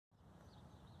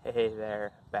Hey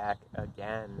there, back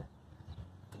again.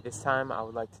 This time I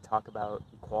would like to talk about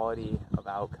equality of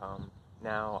outcome.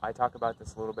 Now, I talk about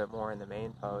this a little bit more in the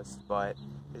main post, but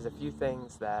there's a few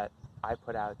things that I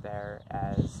put out there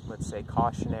as, let's say,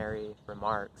 cautionary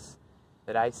remarks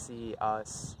that I see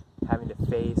us having to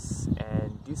face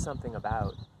and do something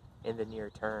about in the near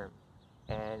term.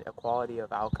 And equality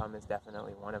of outcome is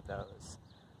definitely one of those.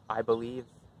 I believe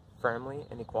firmly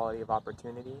in equality of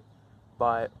opportunity.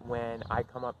 But when I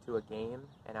come up to a game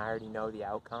and I already know the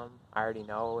outcome, I already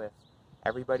know if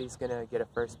everybody's going to get a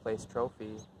first place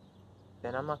trophy,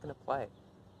 then I'm not going to play.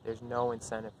 There's no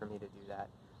incentive for me to do that.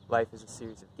 Life is a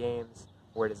series of games.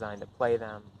 We're designed to play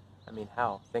them. I mean,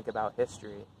 hell, think about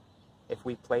history. If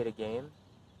we played a game,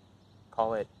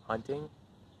 call it hunting,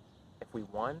 if we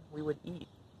won, we would eat.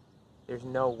 There's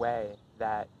no way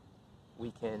that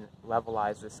we can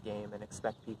levelize this game and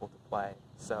expect people to play.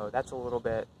 So that's a little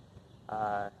bit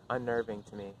unnerving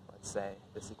to me, let's say,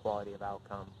 this equality of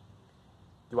outcome.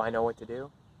 Do I know what to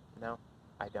do? No,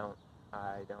 I don't.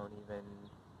 I don't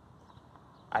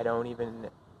even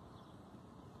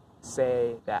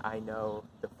say that I know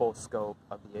the full scope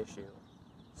of the issue.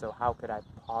 So how could I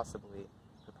possibly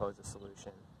propose a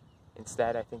solution?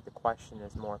 Instead, I think the question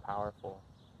is more powerful,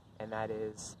 and that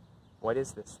is, what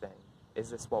is this thing? Is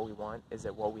this what we want? Is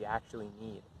it what we actually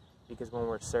need? Because when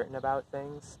we're certain about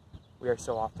things, we are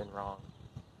so often wrong.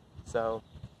 So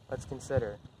let's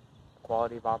consider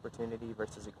equality of opportunity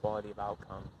versus equality of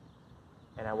outcome.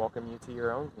 And I welcome you to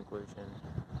your own conclusion.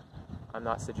 I'm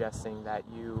not suggesting that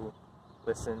you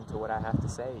listen to what I have to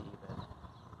say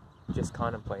even. Just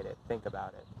contemplate it. Think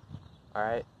about it.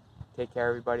 Alright? Take care,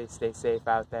 everybody. Stay safe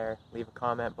out there. Leave a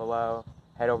comment below.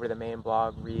 Head over to the main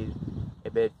blog. Read a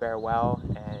bid farewell.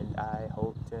 And I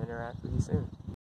hope to interact with you soon.